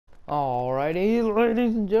Alrighty,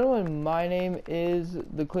 ladies and gentlemen, my name is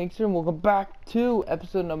the Clinkster, and welcome back to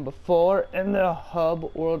episode number 4 in the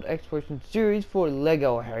Hub World Exploration series for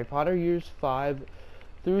LEGO Harry Potter years 5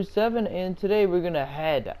 through 7. And today we're gonna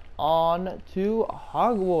head on to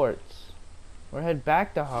Hogwarts. We're head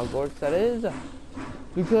back to Hogwarts, that is,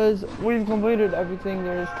 because we've completed everything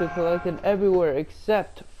there is to collect and everywhere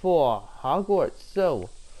except for Hogwarts. So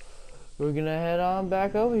we're gonna head on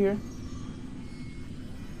back over here.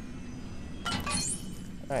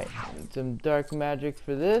 Alright, some dark magic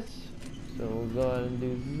for this, so we'll go ahead and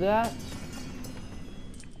do that.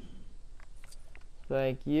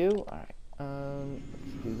 Thank you. Alright,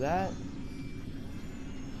 let's do that.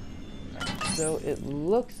 Right, so it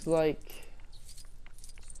looks like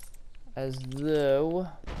as though,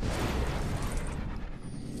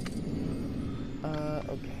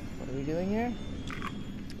 okay, what are we doing here?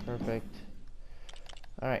 Perfect.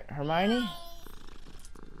 Alright, Hermione.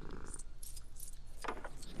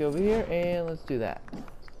 Go over here and let's do that.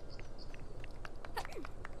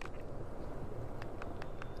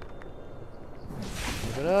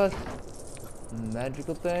 Look at us.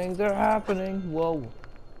 Magical things are happening. Whoa.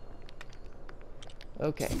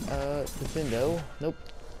 Okay, Defendo. Nope.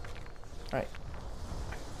 Alright.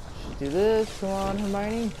 Let's do this. Come on,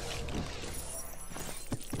 Hermione.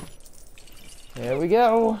 There we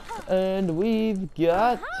go. And we've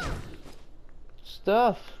got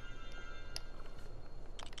stuff.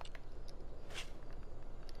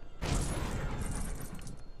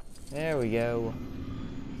 There we go.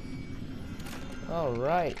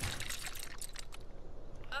 Alright.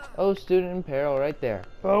 Oh, student in peril right there.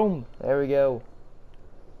 Boom! There we go.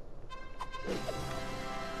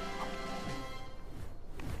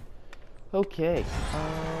 Okay.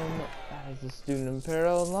 That is the student in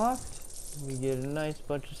peril unlocked. We get a nice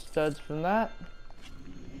bunch of studs from that.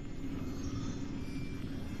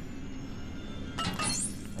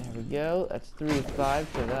 There we go. That's 3 of 5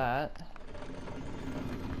 for that.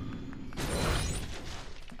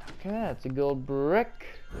 Okay, that's a gold brick.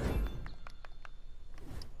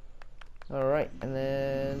 Alright, and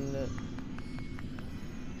then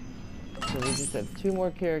so we just have 2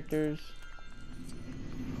 more characters.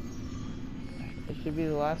 It should be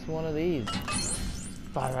the last one of these.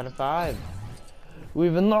 5 out of 5.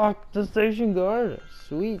 We've unlocked the station guard.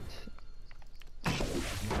 Sweet.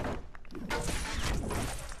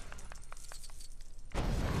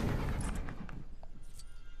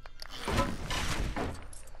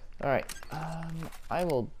 Alright, I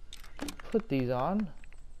will put these on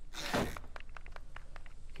in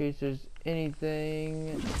case there's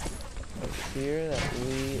anything up here that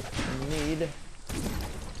we need.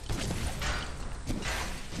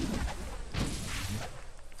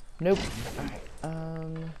 Nope. Alright,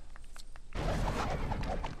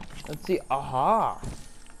 let's see. Aha!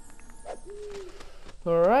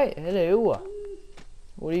 Alright, hello.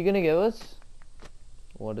 What are you gonna give us?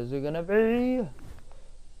 What is it gonna be?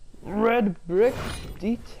 Red brick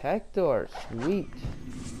detector. Sweet.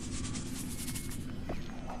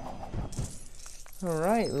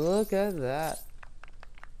 Alright, look at that.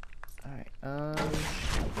 Alright,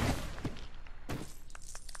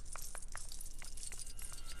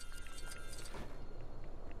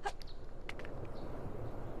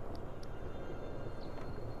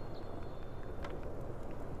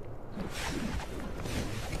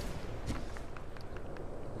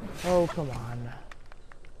 oh, come on.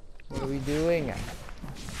 What are we doing?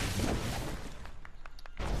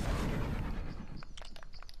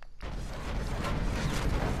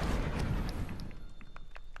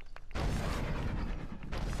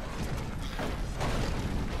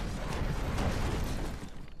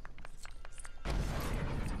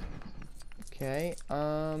 Okay,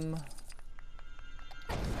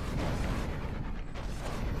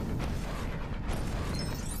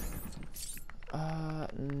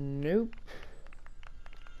 nope.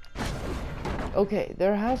 Okay,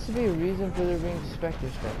 there has to be a reason for there being Spectre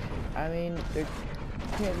specs here. I mean, there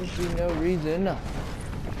can't just be no reason. Come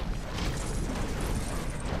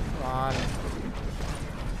on.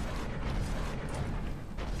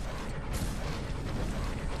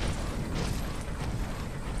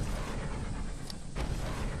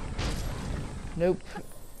 Nope.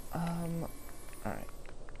 Alright.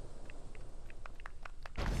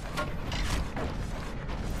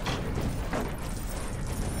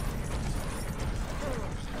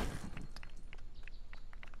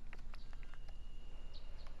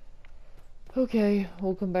 Okay,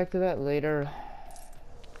 we'll come back to that later.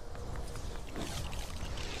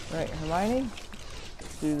 Alright, Hermione,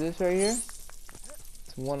 let's do this right here.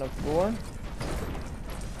 It's 1 of 4.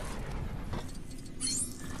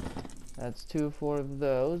 That's 2 or 4 of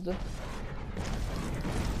those.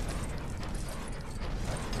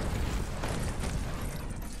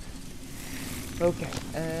 Okay,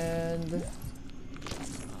 and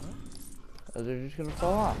those are just gonna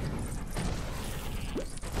fall off.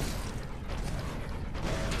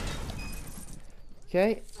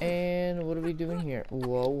 Okay, and what are we doing here?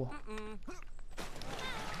 Whoa.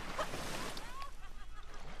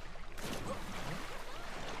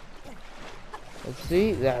 Let's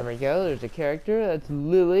see, there we go, there's a character, that's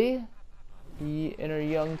Lily, in her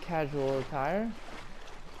young casual attire.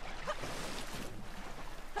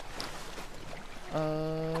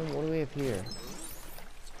 What do we have here?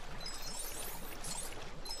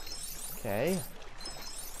 Okay.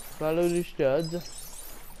 Follow the studs.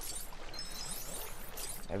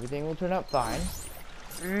 Everything will turn out fine.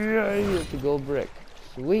 It's a gold brick.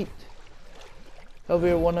 Sweet. That'll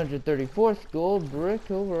be our 134th gold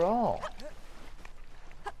brick overall.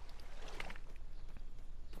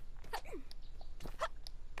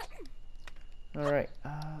 Alright,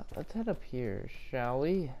 let's head up here, shall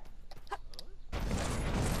we?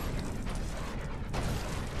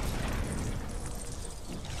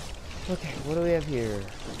 Okay, what do we have here?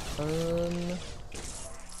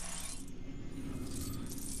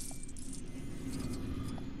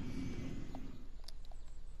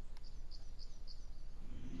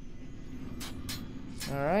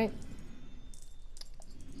 Alright.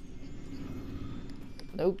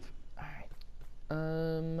 Nope. Alright.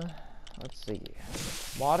 Let's see.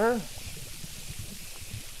 Water?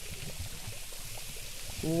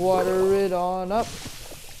 Water it on up.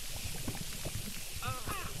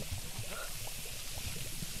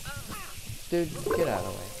 Dude, get out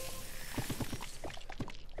of the way.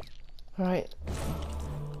 Alright.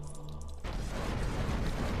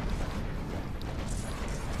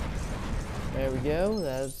 There we go.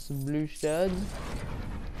 That's blue studs.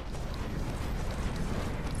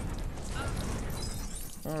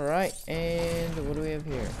 Alright, and what do we have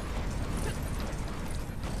here?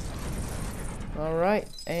 Alright,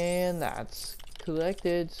 and that's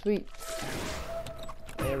collected. Sweet.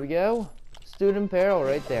 There we go. Student apparel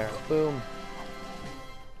right there. Boom.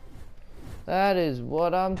 That is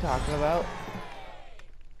what I'm talking about.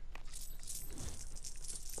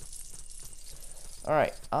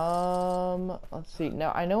 Alright, let's see.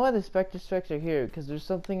 Now, I know why the Spectre specs are here, because there's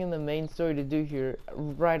something in the main story to do here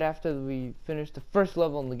right after we finish the first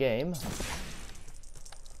level in the game.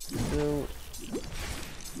 So...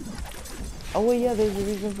 oh, well, yeah, there's a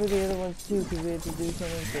reason for the other ones, too, because we had to do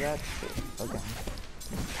something for that, too. Okay.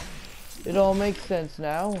 It all makes sense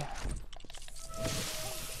now.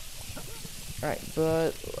 Alright,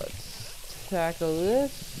 but let's tackle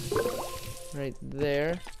this right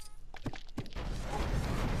there.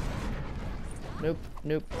 Nope,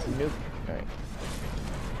 nope, nope. Alright.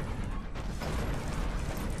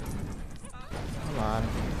 Come on.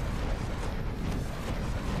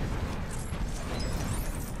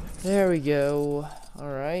 There we go.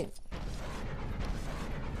 Alright.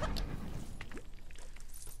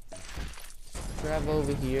 Grab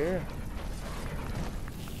over here.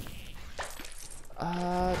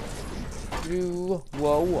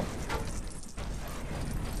 Whoa.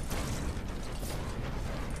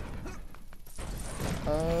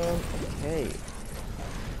 Okay.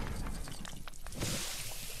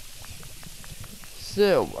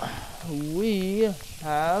 So, we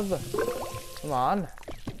have, come on.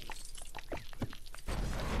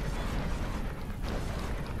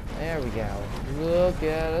 There we go. Look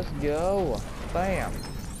at us go. Bam.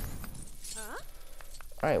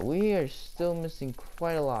 Alright, we are still missing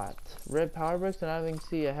quite a lot. Red power bricks, and I can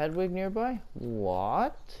see a HWES nearby.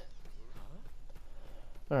 What?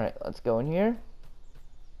 Alright, let's go in here.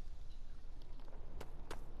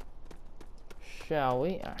 Shall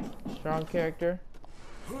we? Alright, strong character.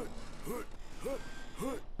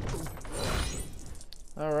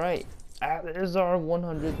 Alright, that is our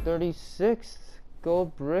 136th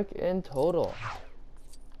gold brick in total.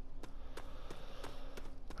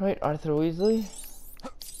 Alright, Arthur Weasley.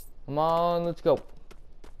 Come on, let's go.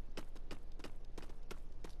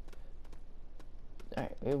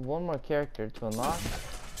 Alright, we have one more character to unlock.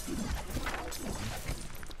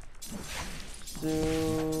 So,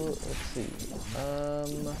 let's see.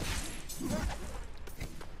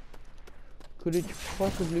 Could it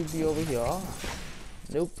possibly be over here?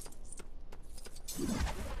 Nope.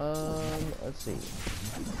 Let's see.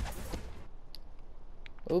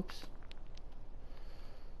 Oops.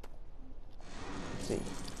 Let's see.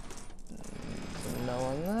 It's a no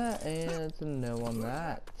on that, and it's a no on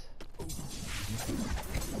that.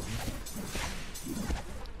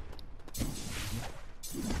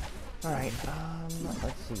 Alright,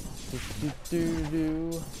 let's see.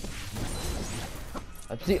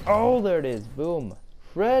 Let's see. Oh, there it is. Boom.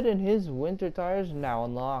 Fred and his winter tires now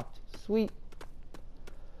unlocked. Sweet.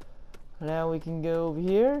 Now we can go over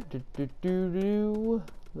here.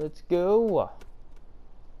 Let's go.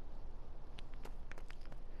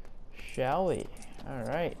 Shall we?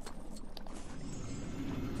 Alright.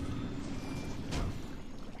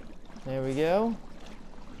 There we go.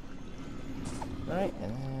 Alright,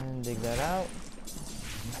 and then dig that out.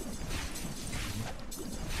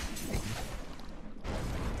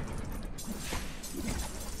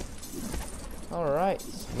 Alright,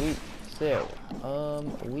 sweet. So,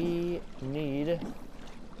 we need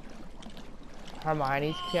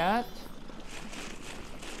Hermione's cat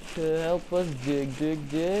to help us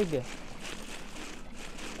dig.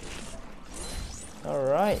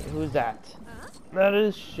 Alright, who's that? That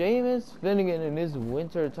is Seamus Finnegan and his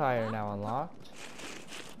winter attire now unlocked.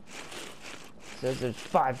 Says there's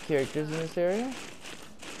 5 characters in this area.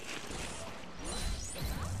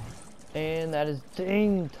 And that is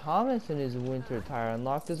Dane Thomas and his winter attire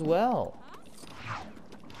unlocked as well.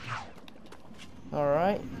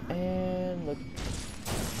 Alright, and look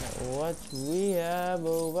at what we have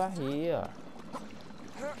over here.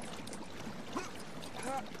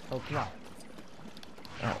 Oh, come on.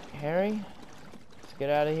 Alright, Harry, let's get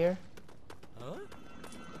out of here.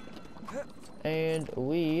 And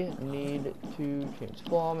we need to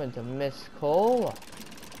transform into Miss Cole.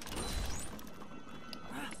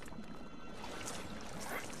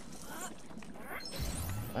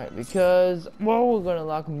 Alright, because, well, we're gonna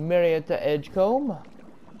lock Marietta Edgecombe.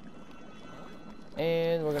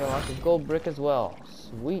 And we're gonna lock a gold brick as well.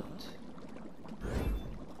 Sweet.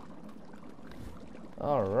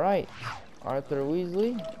 Alright, Arthur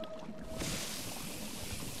Weasley.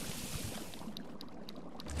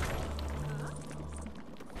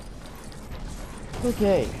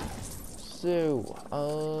 Okay, so,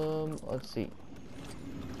 let's see.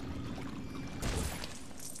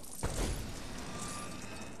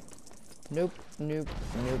 Nope. Alright,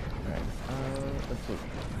 let's see.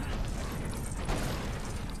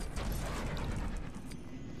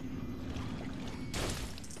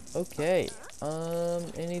 Okay,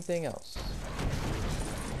 anything else?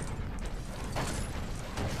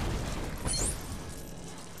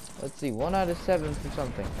 Let's see, 1 out of 7 for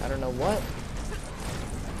something. I don't know what.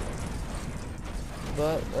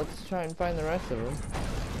 But let's try and find the rest of them.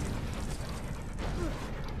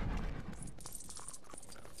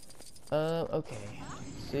 Okay.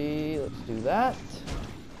 See, let's do that.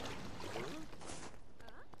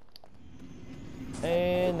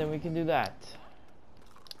 And then we can do that.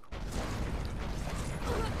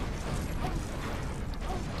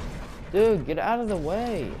 Dude, get out of the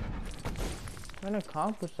way. I'm trying to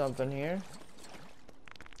accomplish something here.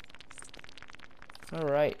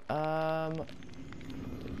 Alright,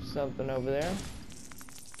 something over there.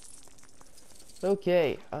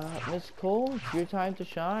 Okay, Miss Cole, it's your time to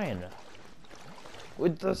shine.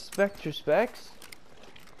 With the Spectre Specs.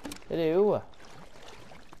 Hello.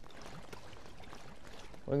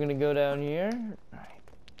 We're gonna go down here. Alright.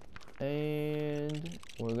 And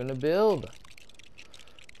we're gonna build.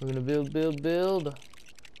 We're gonna build.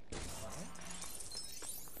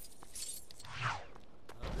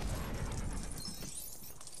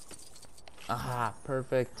 Aha,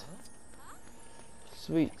 perfect.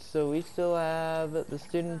 Sweet, so we still have the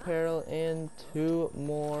student peril and 2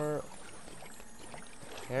 more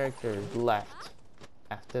characters left.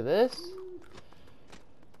 After this.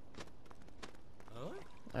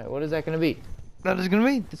 Alright, what is that gonna be? That is gonna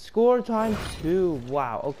be the score times 2.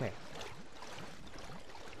 Wow, okay.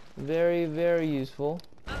 Very, very useful.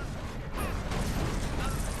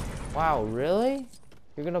 Wow, really?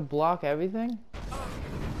 You're gonna block everything?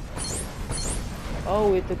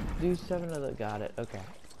 Oh, we have to do 7 of the. Got it. Okay.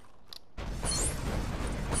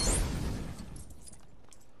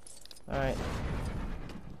 Alright.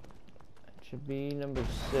 That should be number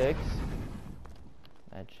 6.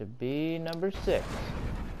 That should be number 6.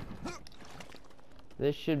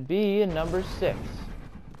 This should be number 6.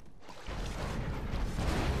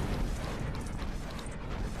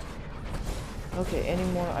 Okay, any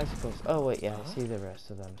more icicles? Oh, wait, yeah, I see the rest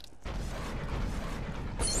of them.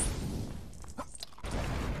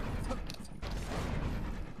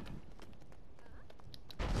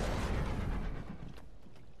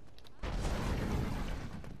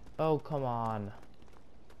 Oh, come on.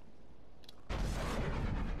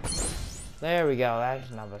 There we go, that's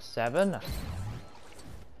number 7.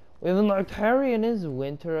 We've unlocked Harry in his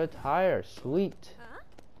winter attire. Sweet.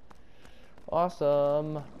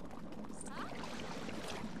 Awesome.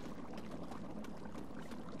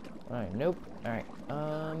 Alright, nope. Alright,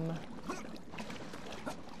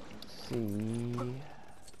 let's see.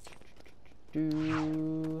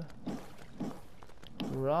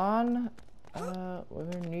 Ron, we're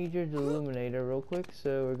gonna need your Deluminator real quick,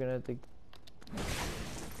 so we're gonna have to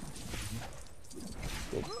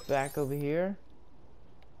go back over here.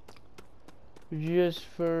 Just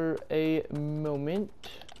for a moment.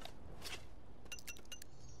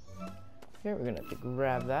 Okay, we're gonna have to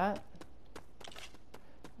grab that.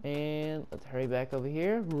 And let's hurry back over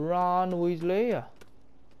here. Ron Weasley.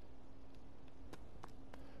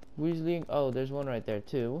 Weasley. Oh, there's one right there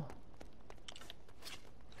too.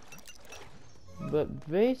 But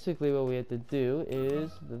basically what we have to do is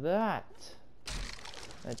that.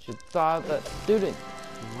 That should stop that student.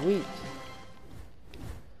 Sweet.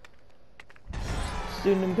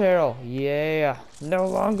 Student in peril. Yeah. No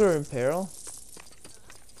longer in peril.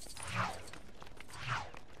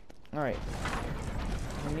 Alright.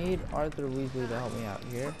 I need Arthur Weasley to help me out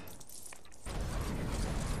here.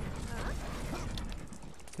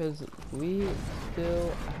 Because we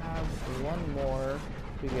still have one more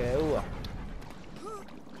to go.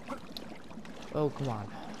 Oh, come on.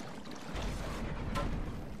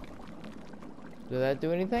 Did that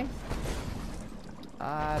do anything?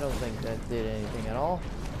 I don't think that did anything at all.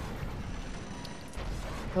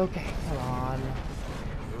 Okay, come on.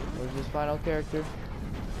 Where's this final character?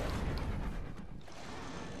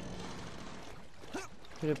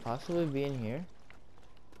 Could it possibly be in here?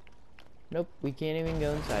 Nope, we can't even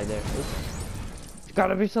go inside there. Oops. It's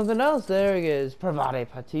gotta be something else. There he is. Pravade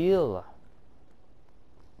Patil.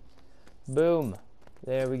 Boom.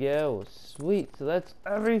 There we go. Sweet. So that's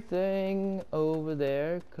everything over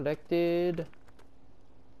there collected.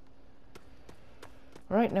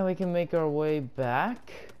 Alright, now we can make our way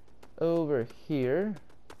back over here.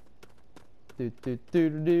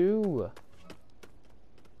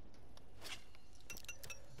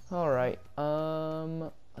 Alright,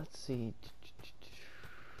 let's see.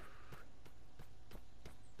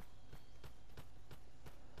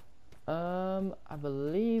 I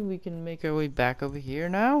believe we can make our way back over here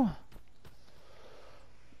now.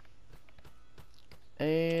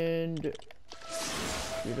 And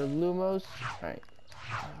you're the Lumos. Alright.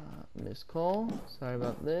 Miss Cole, sorry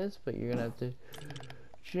about this, but you're gonna have to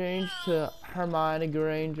change to Hermione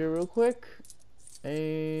Granger real quick.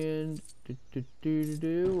 And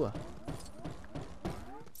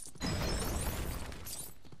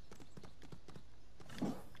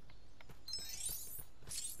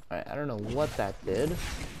Alright, I don't know what that did.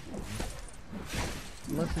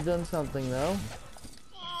 Must have done something though.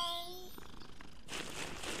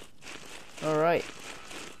 Alright.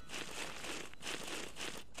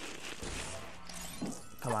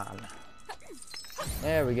 Come on.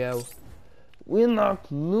 There we go. We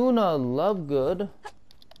unlocked Luna Lovegood.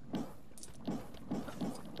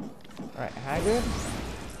 Alright, Hagrid.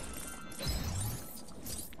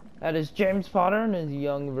 That is James Potter in his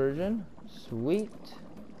young version. Sweet.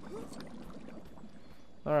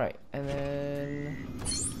 Alright, and then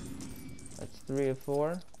that's 3 of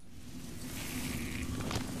 4.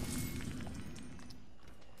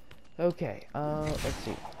 Okay, let's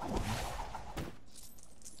see.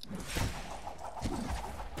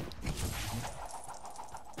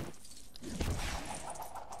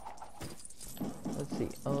 Let's see.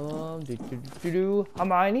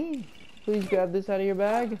 Hermione, please grab this out of your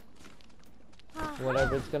bag.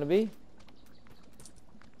 Whatever it's gonna be.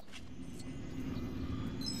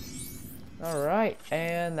 Alright,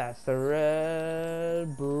 and that's the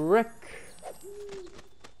red brick.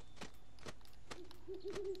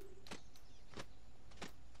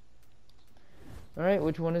 Alright,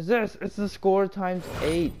 which one is this? It's the score times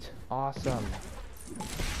 8. Awesome.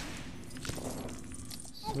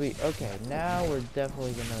 Sweet. Okay, now we're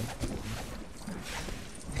definitely gonna...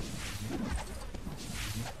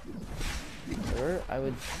 I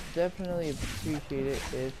would definitely appreciate it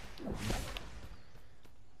if...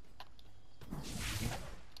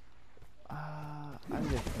 I'm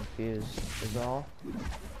just confused, is all.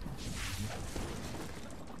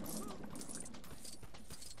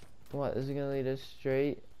 What, is it gonna lead us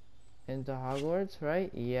straight into Hogwarts, right?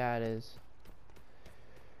 Yeah, it is.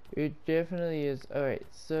 It definitely is. Alright,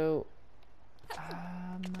 so...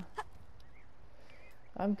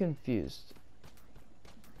 I'm confused.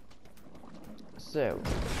 So...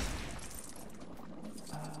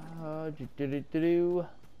 Oh,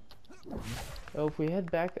 if we head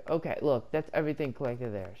back... Okay, look, that's everything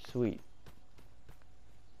collected there. Sweet.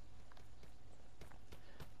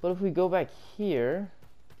 But if we go back here...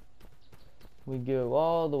 We go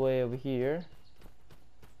all the way over here.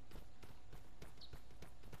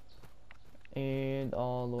 And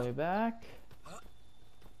all all the way back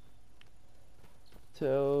to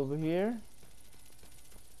over here.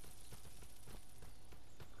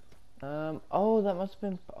 Oh, that must have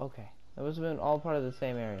been, okay. That must have been all part of the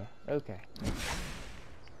same area. Okay.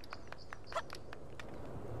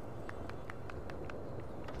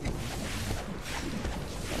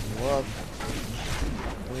 Look.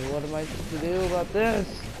 I mean, what am I supposed to do about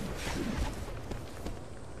this?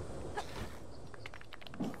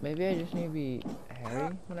 Maybe I just need to be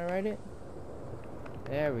Harry when I write it?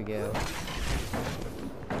 There we go.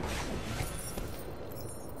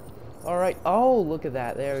 Alright, oh, look at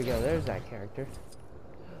that. There we go. There's that character.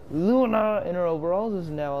 Luna in her overalls is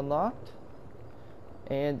now unlocked.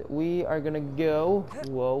 And we are gonna go...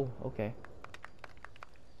 Whoa, okay.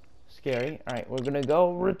 Scary. Alright, we're gonna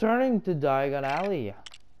go returning to Diagon Alley.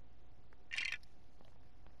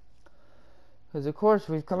 Because of course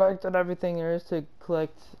we've collected everything there is to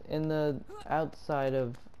collect in the outside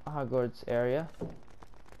of Hogwarts area.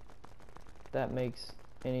 If that makes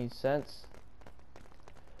any sense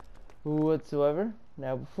whatsoever.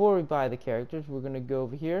 Now before we buy the characters, we're gonna go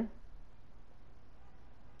over here.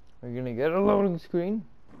 We're gonna get a loading screen.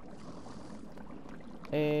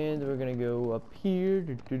 And we're gonna go up here,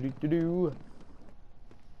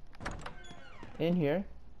 in here.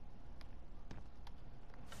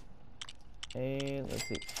 And let's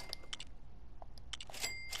see.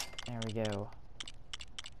 There we go.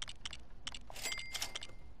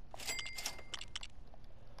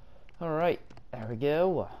 Alright, there we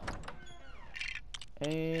go.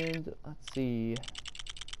 And let's see.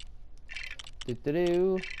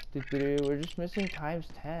 We're just missing times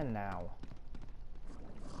 10 now.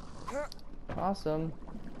 Awesome.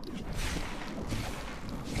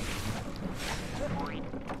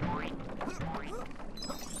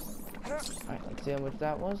 Alright, let's see how much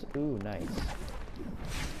that was. Ooh, nice.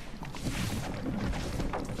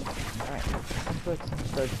 Alright, let's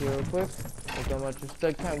start here real quick. Look how much your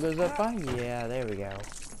stud count goes up by. Yeah, there we go.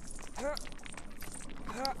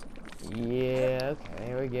 Yeah, okay,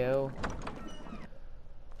 there we go.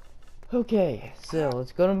 Okay, so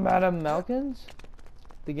let's go to Madame Malkin's.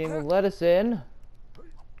 The game will let us in.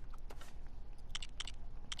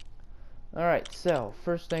 Alright, so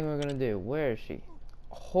first thing we're gonna do. Where is she?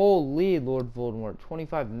 Holy Lord Voldemort,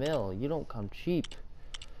 25 mil. You don't come cheap.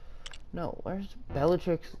 No, where's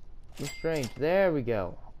Bellatrix Lestrange? There we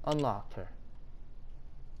go. Unlocked her.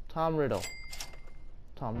 Tom Riddle.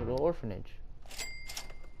 Tom Riddle Orphanage.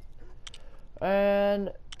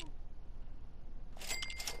 And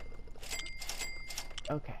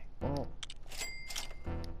okay, well,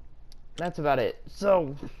 that's about it.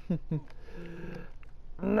 So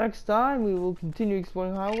next time we will continue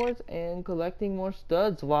exploring Hogwarts and collecting more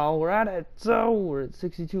studs while we're at it. So we're at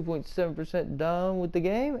 62.7% done with the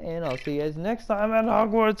game, and I'll see you guys next time at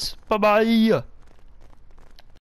Hogwarts. Bye bye.